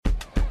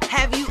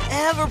Have you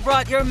ever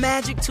brought your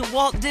magic to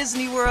Walt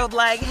Disney World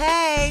like,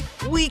 hey,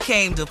 we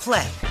came to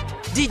play?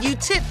 Did you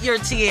tip your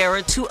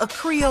tiara to a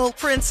Creole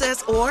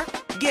princess or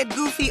get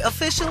goofy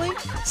officially?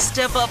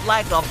 Step up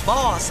like a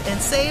boss and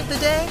save the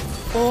day?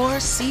 Or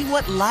see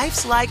what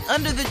life's like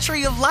under the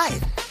tree of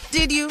life?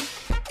 Did you?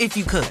 If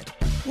you could.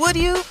 Would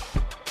you?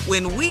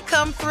 When we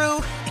come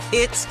through,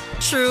 it's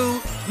true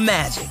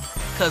magic.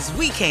 'Cause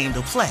we came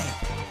to play.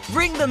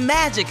 Bring the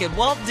magic at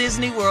Walt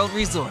Disney World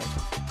Resort.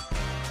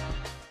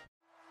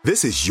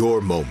 This is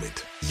your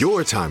moment,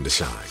 your time to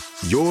shine,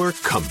 your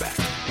comeback.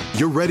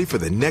 You're ready for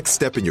the next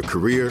step in your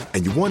career,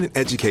 and you want an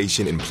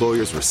education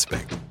employers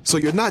respect. So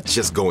you're not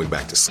just going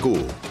back to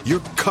school,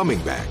 you're coming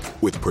back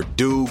with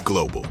Purdue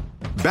Global.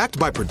 Backed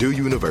by Purdue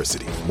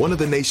University, one of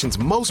the nation's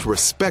most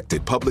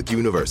respected public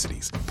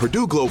universities,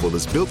 Purdue Global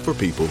is built for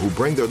people who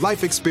bring their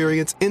life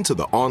experience into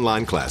the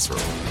online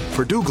classroom.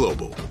 Purdue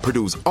Global,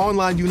 Purdue's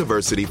online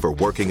university for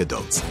working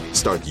adults.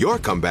 Start your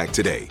comeback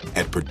today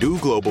at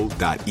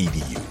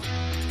purdueglobal.edu.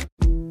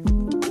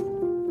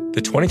 The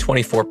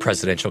 2024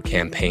 presidential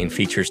campaign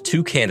features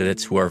two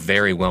candidates who are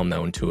very well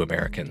known to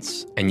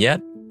Americans. And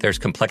yet, there's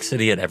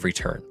complexity at every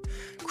turn.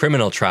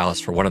 Criminal trials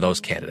for one of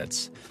those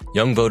candidates.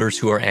 Young voters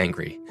who are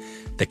angry.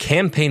 The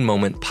Campaign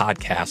Moment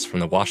podcast from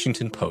the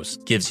Washington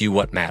Post gives you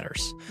what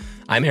matters.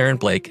 I'm Aaron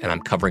Blake, and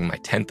I'm covering my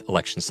 10th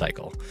election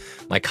cycle.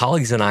 My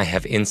colleagues and I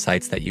have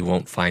insights that you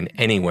won't find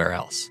anywhere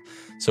else.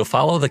 So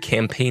follow the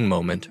Campaign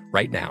Moment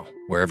right now,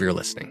 wherever you're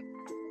listening.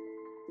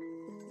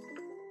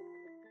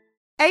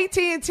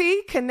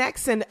 AT&T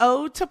connects an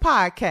ode to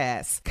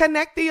podcasts.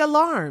 Connect the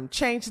alarm.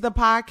 Change the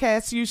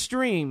podcast you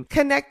stream.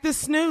 Connect the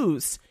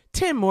snooze.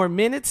 10 more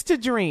minutes to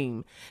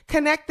dream.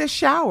 Connect the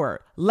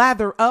shower.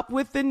 Lather up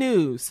with the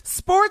news.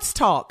 Sports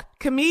talk,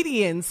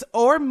 comedians,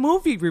 or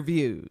movie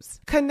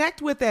reviews.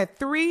 Connect with that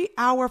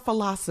 3-hour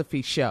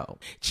philosophy show.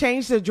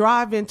 Change the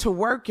drive into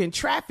work in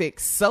traffic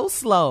so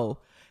slow.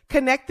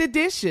 Connect the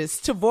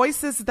dishes to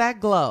voices that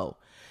glow.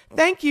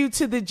 Thank you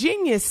to the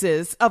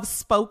geniuses of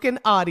spoken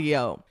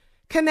audio.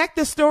 Connect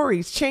the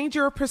stories, change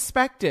your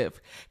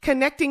perspective.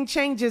 Connecting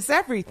changes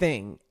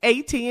everything.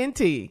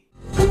 AT&T.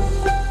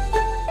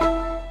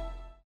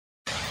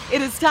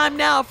 It is time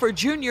now for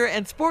Junior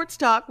and Sports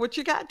Talk. What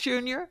you got,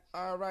 Junior?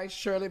 All right,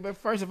 Shirley, but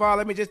first of all,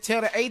 let me just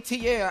tell the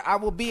ATL, I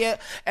will be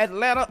at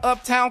Atlanta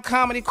Uptown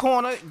Comedy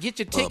Corner. Get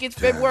your tickets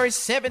February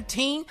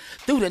 17th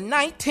through the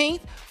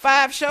 19th.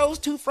 5 shows,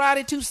 2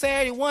 Friday, 2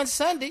 Saturday, 1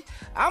 Sunday.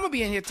 I'm going to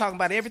be in here talking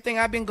about everything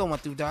I've been going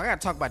through, dog. I got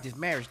to talk about this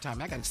marriage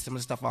time. I got some of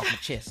the stuff off my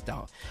chest,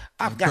 dog.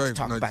 I've got to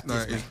talk about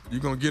this, man. You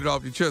going to get it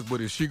off your chest,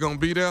 but is she going to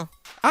be there?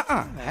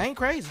 I ain't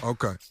crazy.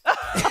 Okay.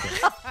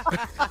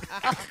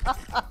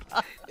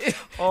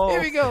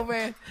 Here we go,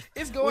 man.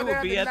 It's going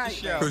down tonight. At the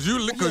show.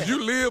 Because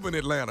you live in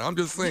Atlanta. I'm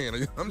just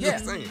saying.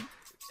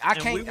 I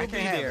can't be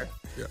there.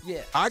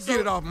 Yeah. I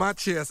get it off my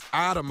chest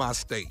out of my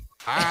state.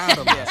 Out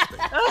of my state.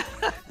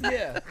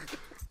 Yeah.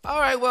 All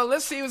right, well,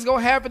 let's see what's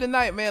going to happen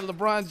tonight, man.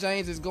 LeBron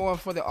James is going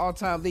for the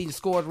all-time leading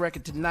scored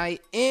record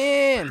tonight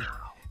in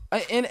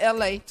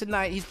L.A.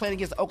 tonight. He's playing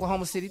against the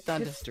Oklahoma City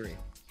Thunder. History.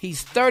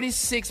 He's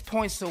 36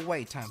 points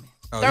away, Tommy.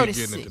 36.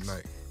 He's getting it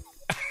tonight.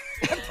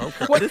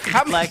 Okay. This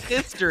is Black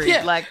History.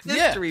 Yeah, Black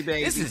History,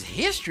 baby. This is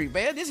history,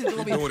 man. This is going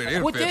to be doing it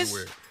in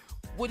February.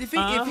 If he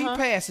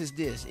passes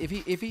this, if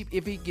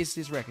he gets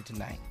this record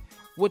tonight,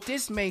 would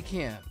this make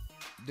him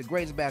the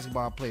greatest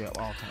basketball player of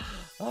all time?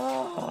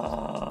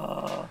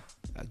 Oh.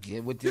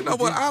 You know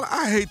what?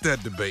 I hate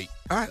that debate.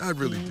 I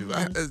really do.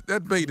 That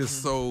debate is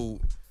so.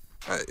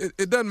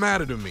 It doesn't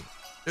matter to me.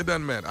 It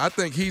doesn't matter. I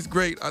think he's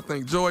great. I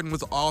think Jordan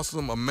was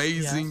awesome,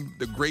 amazing,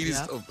 the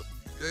greatest of.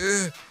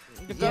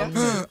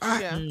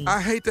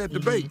 I hate that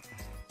debate.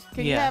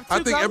 Can you have two I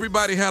think goats?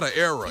 everybody had an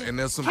era, and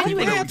there's some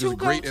people that were just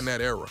great in that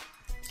era.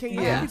 Can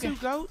you have 2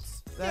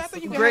 goats? I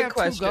think you can Great have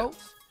question. 2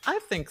 goats. I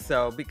think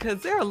so,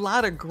 because there are a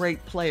lot of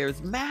great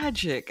players.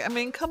 Magic. I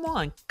mean, come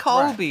on.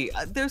 Kobe.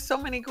 Right. There's so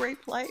many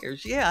great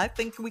players. Yeah, I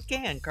think we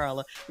can,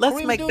 Carla.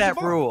 Let's make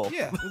that rule.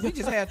 Yeah, we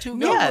just had 2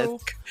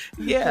 goats.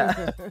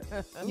 Yeah.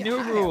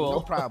 New rule. No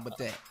problem with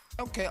that.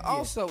 Okay,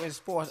 also in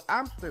sports,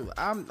 I'm through.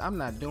 I'm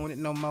not doing it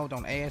no more.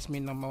 Don't ask me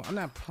no more. I'm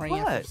not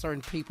praying for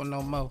certain people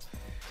no more.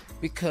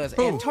 Because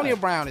Antonio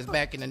Brown is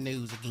back in the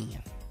news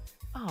again.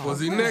 Oh, was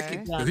he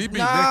naked? Because he be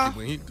naked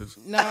when he just...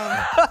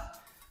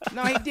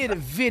 No, he did a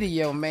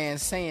video, man,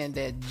 saying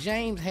that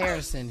James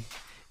Harrison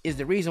is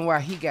the reason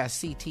why he got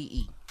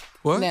CTE.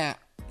 What? Now,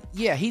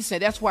 yeah, he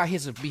said that's why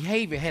his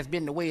behavior has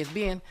been the way it's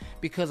been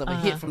because of a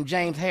hit from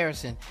James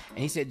Harrison. And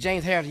he said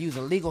James Harrison used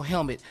a legal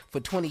helmet for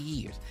 20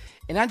 years.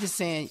 And I'm just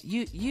saying,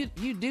 you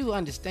do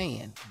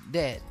understand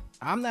that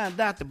I'm not a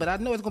doctor, but I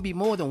know it's going to be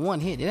more than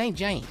one hit. It ain't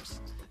James.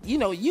 You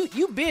know,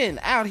 you've been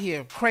out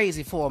here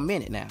crazy for a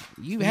minute now.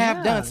 You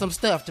have done some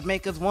stuff to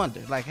make us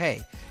wonder, like,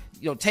 hey,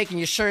 you know, taking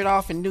your shirt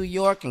off in New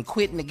York and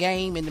quitting the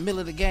game in the middle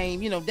of the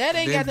game. You know, that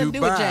ain't got nothing to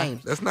do with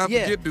James. Let's not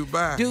forget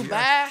Dubai.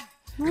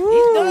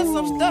 He's done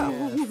some stuff.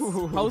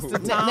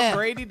 Posted Tom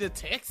Brady the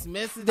text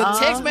message.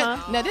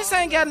 Now, this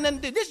ain't got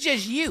nothing to do. This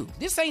just you.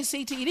 This ain't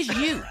CTE. This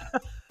you.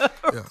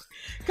 Yeah.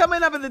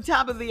 Coming up at the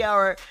top of the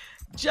hour,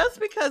 just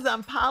because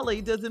I'm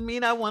poly doesn't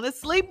mean I want to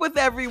sleep with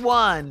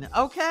everyone,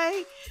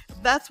 okay?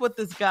 That's what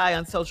this guy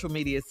on social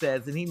media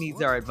says, and he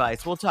needs our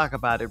advice. We'll talk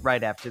about it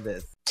right after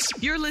this.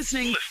 You're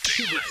listening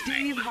to the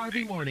Steve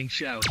Harvey Morning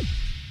Show.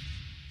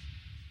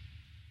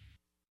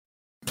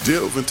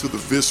 Delve into the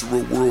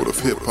visceral world of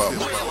hip-hop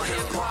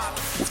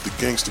with the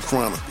Gangsta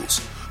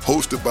Chronicles,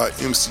 hosted by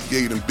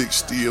MC8 and Big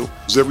Steel.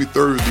 Every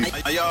Thursday,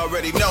 a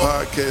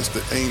podcast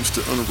that aims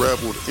to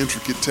unravel the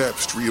intricate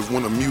tapestry of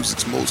one of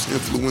music's most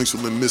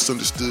influential and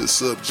misunderstood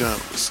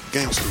subgenres,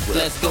 gangsta rap.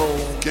 Let's go.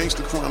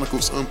 Gangsta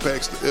Chronicles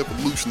unpacks the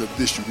evolution of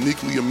this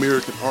uniquely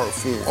American art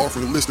form,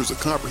 offering listeners a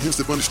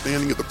comprehensive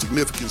understanding of the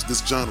significance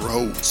this genre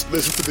holds.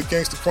 Listen to the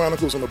Gangsta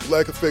Chronicles on the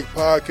Black Effect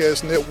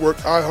Podcast Network,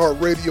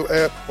 iHeartRadio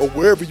app, or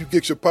wherever you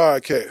get your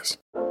podcasts.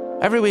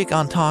 Every week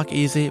on Talk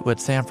Easy with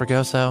Sam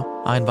Fragoso,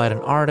 I invite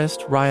an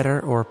artist, writer,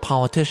 or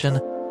politician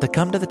to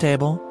come to the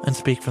table and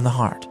speak from the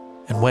heart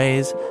in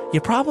ways you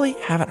probably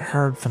haven't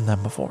heard from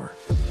them before.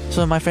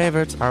 Some of my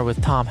favorites are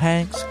with Tom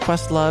Hanks,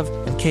 Questlove,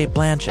 and Cate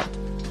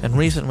Blanchett. In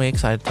recent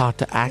weeks, I talked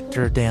to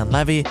actor Dan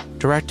Levy,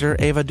 director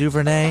Ava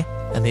DuVernay,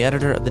 and the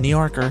editor of The New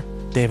Yorker,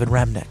 David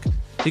Remnick.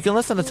 You can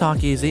listen to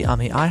Talk Easy on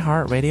the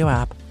iHeartRadio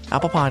app,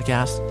 Apple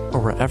Podcasts, or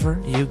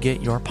wherever you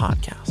get your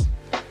podcasts.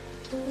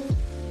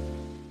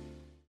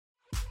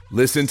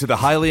 Listen to the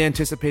highly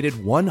anticipated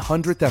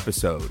 100th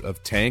episode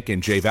of Tank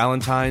and Jay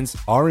Valentine's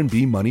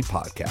R&B Money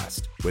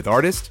Podcast with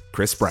artist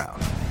Chris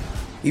Brown.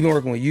 Even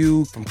working with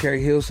you, from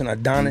Carrie Hilson,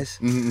 Adonis,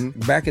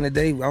 back in the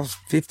day, I was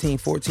 15,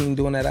 14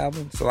 doing that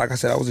album. So like I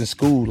said, I was in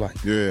school like,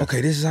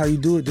 okay, this is how you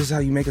do it. This is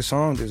how you make a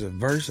song. There's a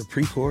verse, a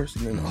pre-chorus,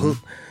 and then a hook.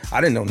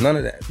 I didn't know none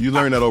of that. You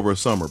learned that over a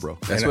summer, bro.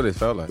 That's what it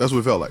felt like. That's what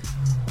it felt like.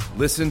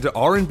 Listen to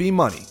R&B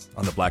Money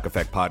on the Black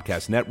Effect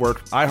Podcast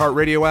Network,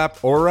 iHeartRadio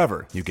app, or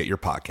wherever you get your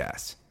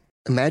podcasts.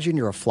 Imagine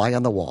you're a fly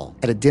on the wall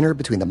at a dinner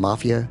between the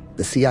Mafia,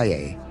 the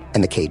CIA,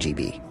 and the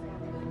KGB.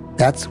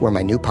 That's where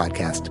my new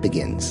podcast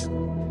begins.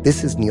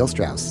 This is Neil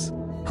Strauss,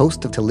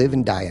 host of To Live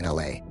and Die in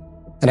LA,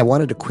 and I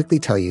wanted to quickly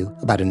tell you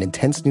about an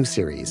intense new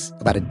series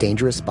about a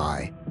dangerous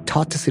spy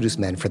taught to seduce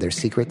men for their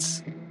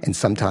secrets and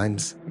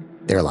sometimes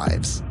their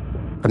lives.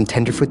 From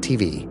Tenderfoot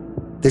TV,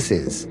 this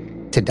is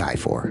To Die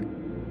For.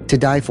 To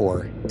Die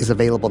For is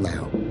available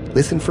now.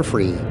 Listen for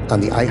free on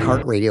the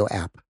iHeartRadio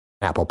app,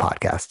 Apple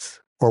Podcasts,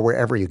 or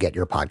wherever you get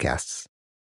your podcasts.